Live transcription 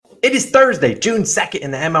It is Thursday, June 2nd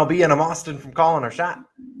in the MLB, and I'm Austin from Calling Our Shot.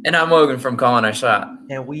 And I'm Logan from Calling Our Shot.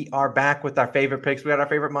 And we are back with our favorite picks. We got our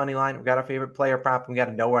favorite money line. We got our favorite player prop. And we got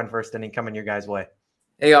a no-run first inning coming your guys' way.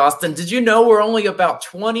 Hey, Austin, did you know we're only about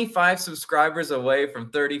 25 subscribers away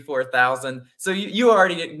from 34,000? So you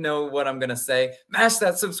already know what I'm going to say. Mash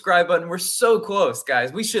that subscribe button. We're so close,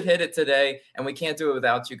 guys. We should hit it today, and we can't do it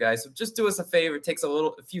without you guys. So just do us a favor. It takes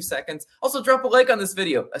a few seconds. Also, drop a like on this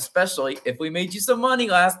video, especially if we made you some money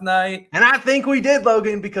last night. And I think we did,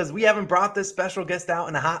 Logan, because we haven't brought this special guest out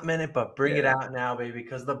in a hot minute, but bring it out now, baby,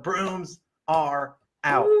 because the brooms are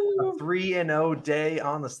out. A 3-0 day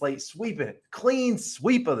on the slate. Sweep it. Clean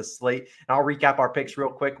sweep of the slate. And I'll recap our picks real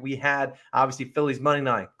quick. We had, obviously, Phillies money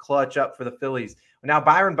line. Clutch up for the Phillies. Now,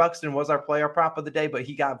 Byron Buxton was our player prop of the day, but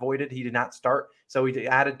he got voided. He did not start. So we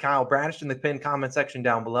added Kyle Bradish in the pinned comment section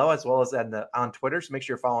down below, as well as on Twitter. So make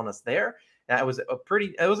sure you're following us there. That was it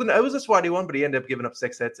was a sweaty one, but he ended up giving up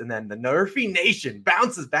 6 hits. And then the Nerfy Nation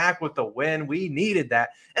bounces back with the win. We needed that.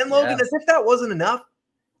 And Logan, as if that wasn't enough,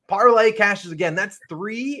 parlay cashes again. That's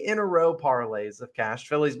 3 in a row parlays of cash.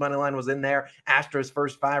 Phillies money line was in there. Astros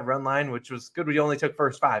first 5 run line, which was good. We only took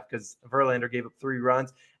first 5 because Verlander gave up 3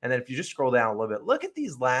 runs. And then if you just scroll down a little bit, look at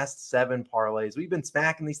these last 7 parlays. We've been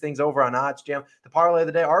smacking these things over on OddsJam. The parlay of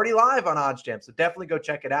the day already live on OddsJam, so definitely go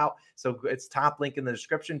check it out. So it's top link in the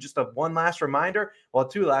description. Just one last reminder. Well,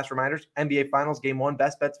 2 last reminders. NBA Finals Game 1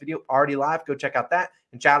 Best Bets video already live. Go check out that.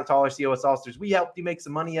 And shout out to all our COS All-Stars. We helped you make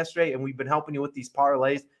some money yesterday, and we've been helping you with these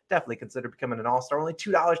parlays. Definitely consider becoming an All-Star. Only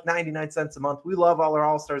 $2.99 a month. We love all our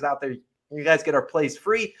All-Stars out there. You guys get our plays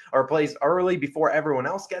free or plays early before everyone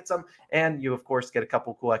else gets them. And you, of course, get a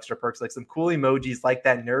couple cool extra perks like some cool emojis like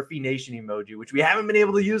that Nerfy Nation emoji, which we haven't been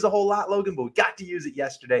able to use a whole lot, Logan, but we got to use it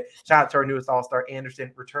yesterday. Shout out to our newest All-Star,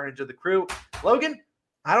 Anderson, returning to the crew. Logan,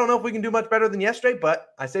 I don't know if we can do much better than yesterday,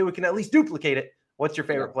 but I say we can at least duplicate it. What's your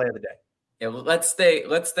favorite play of the day? Yeah, well, let's stay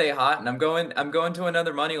hot, and I'm going to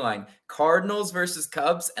another money line. Cardinals versus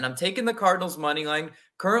Cubs, and I'm taking the Cardinals money line.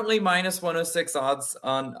 Currently minus 106 odds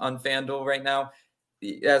on FanDuel right now,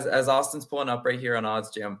 as Austin's pulling up right here on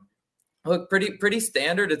OddsJam. Look, pretty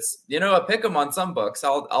standard. It's a pick 'em on some books.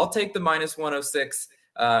 I'll take the minus 106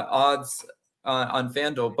 odds on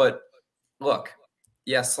FanDuel, but look.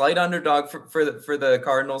 Yeah, slight underdog for the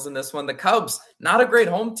Cardinals in this one. The Cubs, not a great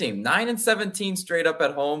home team. 9-17 straight up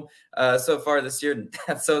at home so far this year.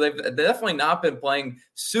 So they've definitely not been playing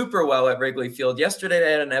super well at Wrigley Field. Yesterday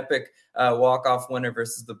they had an epic walk-off winner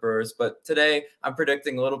versus the Brewers. But today I'm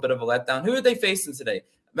predicting a little bit of a letdown. Who are they facing today?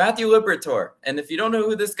 Matthew Liberatore. And if you don't know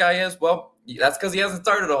who this guy is, well, that's because he hasn't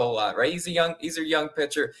started a whole lot, right? He's a young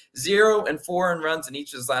pitcher. 0 and 4 earned runs in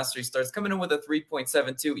each of his last 3 starts, coming in with a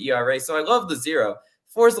 3.72 ERA. So I love the 0.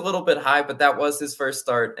 4 is a little bit high, but that was his first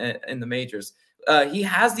start in the majors. He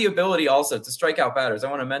has the ability also to strike out batters. I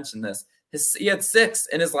want to mention this. He had 6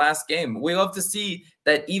 in his last game. We love to see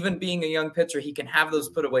that even being a young pitcher, he can have those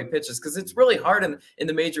put-away pitches because it's really hard in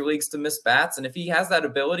the major leagues to miss bats. And if he has that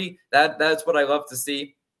ability, that's what I love to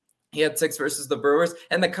see. He had 6 versus the Brewers.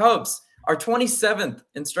 And the Cubs are 27th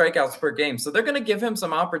in strikeouts per game. So they're going to give him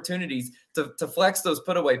some opportunities to flex those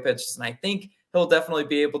put-away pitches. And I think he'll definitely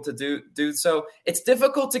be able to do so. It's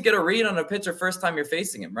difficult to get a read on a pitcher first time you're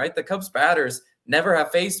facing him, right? The Cubs batters never have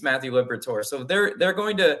faced Matthew Liberatore. So they're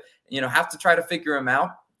going to, have to try to figure him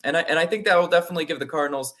out. And I think that will definitely give the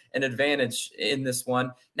Cardinals an advantage in this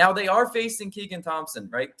one. Now they are facing Keegan Thompson,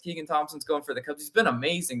 right? Keegan Thompson's going for the Cubs. He's been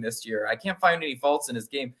amazing this year. I can't find any faults in his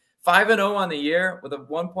game. 5-0 on the year with a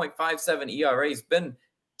 1.57 ERA has been,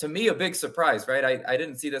 to me, a big surprise, right? I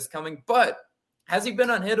didn't see this coming, but has he been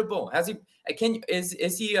unhittable?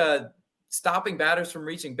 Is he stopping batters from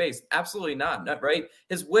reaching base? Absolutely not, right?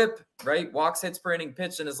 His whip, right? Walks, hits per inning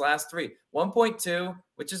pitched in his last 3. 1.2,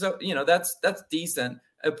 which is that's decent.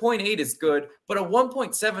 A 0.8 is good, but a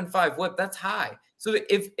 1.75 whip, that's high. So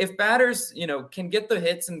if batters, can get the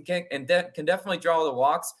hits and can definitely draw the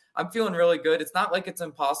walks, I'm feeling really good. It's not like it's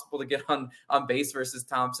impossible to get on base versus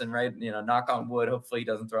Thompson, right? Knock on wood. Hopefully he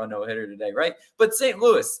doesn't throw a no-hitter today, right? But St.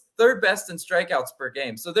 Louis, 3rd best in strikeouts per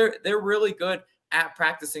game. So they're really good at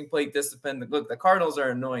practicing plate discipline. Look, the Cardinals are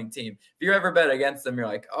an annoying team. If you ever bet against them, you're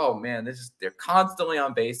like, oh man, they're constantly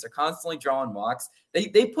on base. They're constantly drawing walks.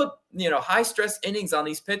 They put, high stress innings on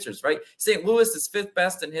these pitchers, right? St. Louis is 5th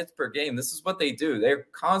best in hits per game. This is what they do.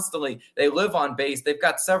 They live on base. They've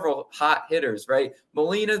got several hot hitters, right?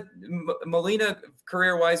 Molina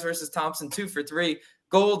career wise versus Thompson, 2 for 3.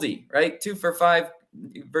 Goldie, right? 2 for 5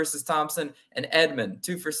 versus Thompson, and Edman,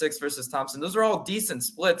 2 for 6 versus Thompson. Those are all decent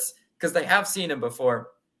splits because they have seen him before.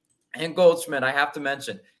 And Goldschmidt, I have to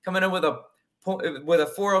mention, coming in with a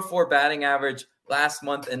 404 batting average, last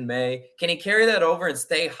month in May. Can he carry that over and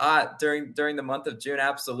stay hot during the month of June?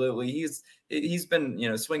 Absolutely. He's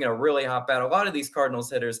been, swinging a really hot bat. A lot of these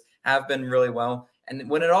Cardinals hitters have been really well. And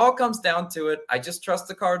when it all comes down to it, I just trust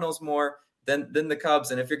the Cardinals more than the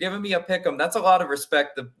Cubs. And if you're giving me a pick 'em, that's a lot of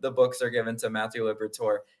respect the books are given to Matthew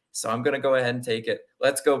Liberatore. So I'm going to go ahead and take it.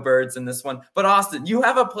 Let's go Birds in this one. But Austin, you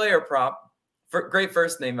have a player prop. Great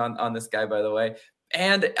first name on this guy, by the way.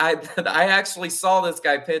 And I actually saw this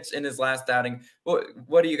guy pitch in his last outing.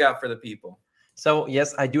 What do you got for the people? So,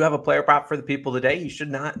 yes, I do have a player prop for the people today.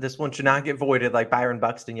 This one should not get voided like Byron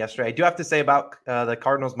Buxton yesterday. I do have to say about the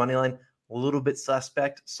Cardinals money line, a little bit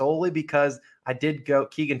suspect solely because I did go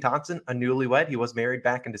Keegan Thompson, a newlywed. He was married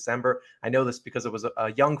back in December. I know this because it was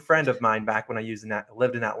a young friend of mine back when I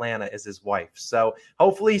lived in Atlanta as his wife. So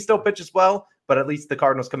hopefully he still pitches well, but at least the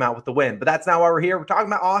Cardinals come out with the win. But that's not why we're here. We're talking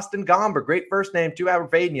about Austin Gomber. Great first name, 2 hour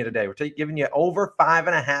fading you today. We're giving you over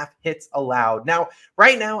 5.5 hits allowed. Now,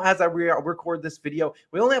 right now, as I record this video,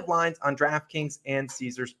 we only have lines on DraftKings and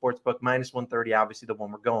Caesar Sportsbook, -130, obviously the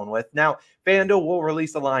one we're going with. Now, FanDuel will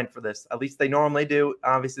release a line for this. At least they normally do.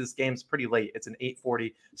 Obviously, this game's pretty late. It's an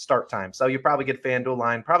 8:40 start time. So you probably get a FanDuel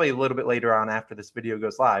line probably a little bit later on after this video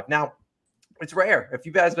goes live. Now, it's rare. If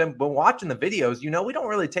you guys have been watching the videos, we don't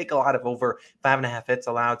really take a lot of over 5.5 hits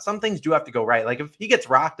allowed. Some things do have to go right. Like if he gets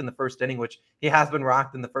rocked in the first inning, which he has been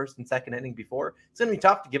rocked in the first and second inning before, it's going to be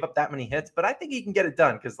tough to give up that many hits. But I think he can get it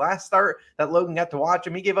done because last start that Logan got to watch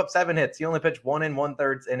him, he gave up 7 hits. He only pitched 1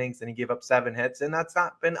 1/3 innings and he gave up 7 hits. And that's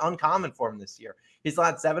not been uncommon for him this year. He's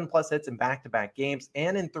allowed 7+ hits in back-to-back games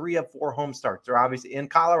and in 3 of 4 home starts. They're obviously in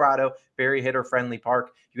Colorado, very hitter-friendly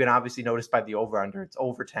park. You can obviously notice by the over-under, it's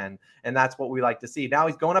over 10, and that's what we like to see. Now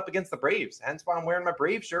he's going up against the Braves, hence why I'm wearing my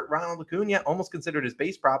Braves shirt. Ronald Acuna, almost considered his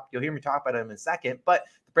base prop. You'll hear me talk about him in a second, but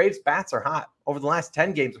the Braves' bats are hot. Over the last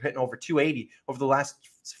 10 games, we're hitting over 280. Over the last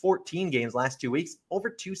 14 games, last 2 weeks, over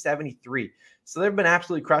 273. So they've been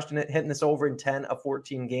absolutely crushing it, hitting this over in 10 of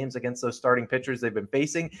 14 games against those starting pitchers they've been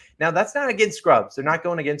facing. Now, that's not against scrubs. They're not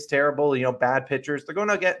going against terrible, bad pitchers.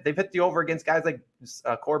 They've hit the over against guys like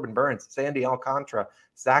Corbin Burns, Sandy Alcantara,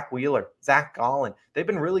 Zach Wheeler, Zach Gallen. They've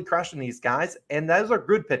been really crushing these guys, and those are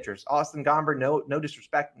good pitchers. Austin Gomber, no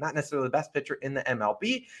disrespect, not necessarily the best pitcher in the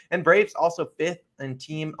MLB. And Braves also 5th in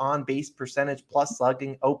team on base percentage plus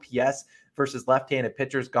slugging OPS versus left-handed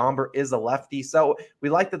pitchers. Gomber is a lefty. So we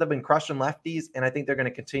like that they've been crushing lefties, and I think they're going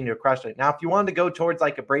to continue to crush it. Now, if you wanted to go towards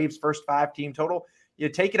like a Braves first 5 team total, you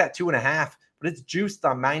take it at 2.5, but it's juiced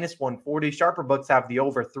on -140. Sharper books have the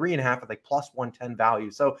over 3.5 at like +110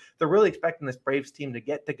 value. So they're really expecting this Braves team to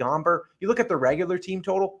get to Gomber. You look at the regular team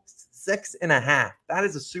total, 6.5. That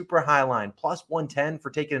is a super high line. +110 for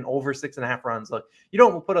taking an over 6.5 runs. Look, you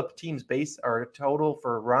don't put up a team's base or total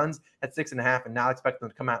for runs at 6.5 and now expect them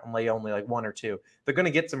to come out and lay only like 1 or 2. They're going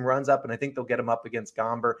to get some runs up, and I think they'll get them up against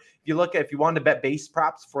Gomber. If you wanted to bet base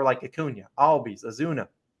props for like Acuna, Albies, Ozuna,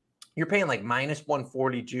 you're paying like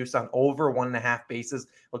 -140 juice on over 1.5 bases.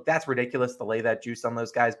 Look, that's ridiculous to lay that juice on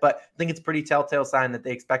those guys, but I think it's pretty telltale sign that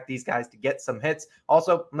they expect these guys to get some hits.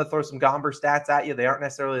 Also, I'm going to throw some Gomber stats at you. They aren't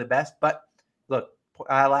necessarily the best, but look,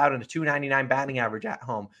 I allowed in a .299 batting average at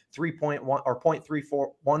home, 3.1 or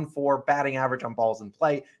 .3414 batting average on balls in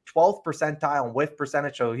play, 12th percentile in whiff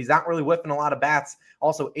percentage. So he's not really whiffing a lot of bats.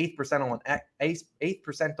 Also 8th percentile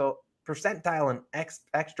in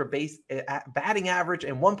extra base batting average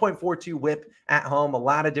and 1.42 whip at home. A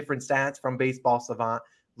lot of different stats from Baseball Savant.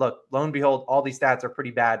 Look, lo and behold, all these stats are pretty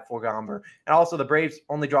bad for Gomber. And also the Braves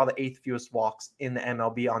only draw the 8th fewest walks in the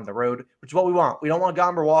MLB on the road, which is what we want. We don't want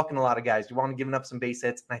Gomber walking a lot of guys. We want him giving up some base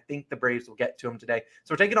hits, and I think the Braves will get to him today.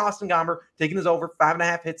 So we're taking Austin Gomber, taking his over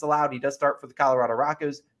 5.5 hits allowed. He does start for the Colorado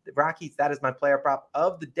Rockies. That is my player prop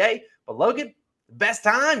of the day. But Logan, the best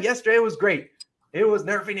time yesterday was great. It was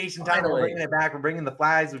Nerfy Nation time. Finally. We're bringing it back. We're bringing the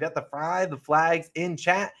flags. We got the flags in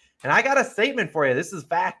chat. And I got a statement for you. This is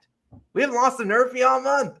fact. We haven't lost a Nerfy all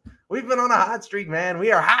month. We've been on a hot streak, man.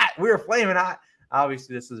 We are hot. We are flaming hot.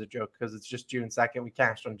 Obviously, this is a joke because it's just June 2nd. We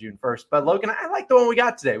cashed on June 1st. But, Logan, I like the one we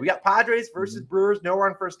got today. We got Padres versus Brewers. No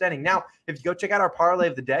run first inning. Now, if you go check out our parlay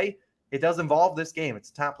of the day, it does involve this game. It's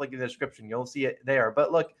a top link in the description. You'll see it there.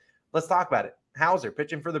 But, look, let's talk about it. Hauser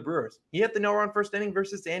pitching for the Brewers. He hit the no-run first inning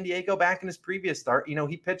versus San Diego back in his previous start.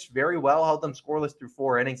 He pitched very well, held them scoreless through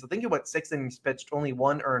 4 innings. I think he went 6 innings pitched, only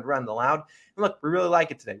 1 earned run allowed. And look, we really like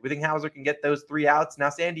it today. We think Hauser can get those 3 outs. Now,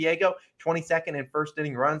 San Diego, 22nd and first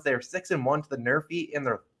inning runs. They are 6-1 to the Nerfy in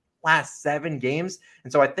their last 7 games.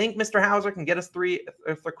 And so I think Mr. Hauser can get us 3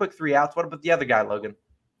 quick 3 outs. What about the other guy, Logan?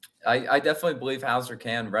 I definitely believe Hauser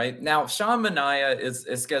can. Right now, Sean Manaea is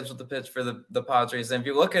scheduled to pitch for the Padres, and if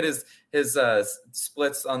you look at his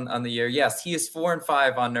splits on the year, yes, he is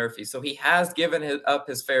 4-5 on Nerfy, so he has given up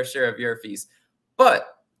his fair share of Yerfys.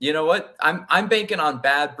 But you know what? I'm banking on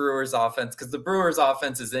bad Brewers offense because the Brewers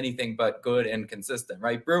offense is anything but good and consistent,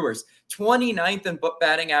 right? Brewers 29th in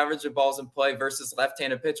batting average of balls in play versus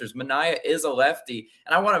left-handed pitchers. Manaea is a lefty,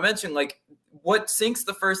 and I want to mention what sinks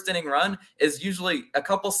the first inning run is usually a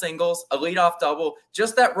couple singles, a leadoff double,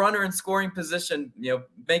 just that runner in scoring position,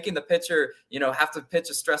 making the pitcher, have to pitch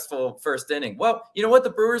a stressful first inning. Well, you know what? The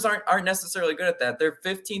Brewers aren't necessarily good at that. They're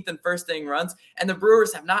 15th in first inning runs, and the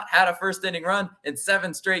Brewers have not had a first inning run in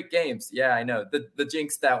 7 straight games. Yeah, I know. The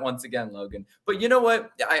jinx that once again, Logan. But you know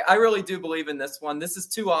what? I really do believe in this one. This is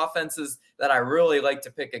 2 offenses that I really like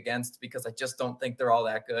to pick against because I just don't think they're all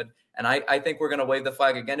that good. And I think we're going to wave the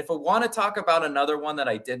flag again. If we want to talk about another one that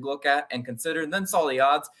I did look at and consider and then saw the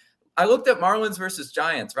odds, I looked at Marlins versus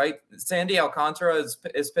Giants, right? Sandy Alcantara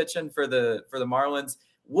is pitching for the Marlins.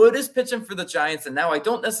 Wood is pitching for the Giants, and now I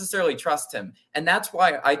don't necessarily trust him. And that's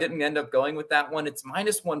why I didn't end up going with that one. It's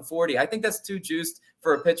minus 140. I think that's too juiced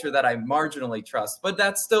for a pitcher that I marginally trust. But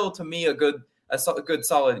that's still, to me, a good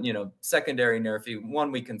solid, secondary Nerfy,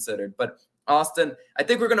 one we considered. But Austin, I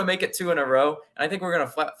think we're going to make it 2 in a row, and I think we're going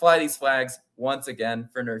to fly these flags once again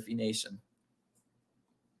for Nerfy Nation.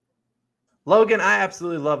 Logan, I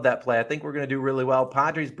absolutely love that play. I think we're going to do really well.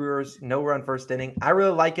 Padres, Brewers, no run first inning. I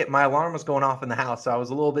really like it. My alarm was going off in the house, so I was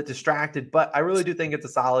a little bit distracted, but I really do think it's a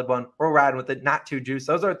solid one. We're riding with it, not too juice.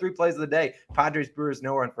 Those are our 3 plays of the day. Padres, Brewers,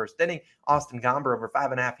 no run first inning. Austin Gomber over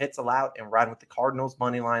 5.5 hits allowed, and riding with the Cardinals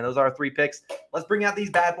money line. Those are our 3 picks. Let's bring out these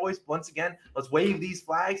bad boys once again. Let's wave these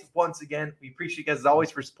flags once again. We appreciate you guys as always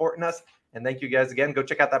for supporting us. And thank you guys again. Go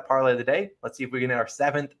check out that parlay of the day. Let's see if we can hit our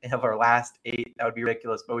 7th of our last 8. That would be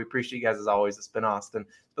ridiculous. But we appreciate you guys as always. It's been Austin.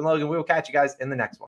 It's been Logan. We will catch you guys in the next one.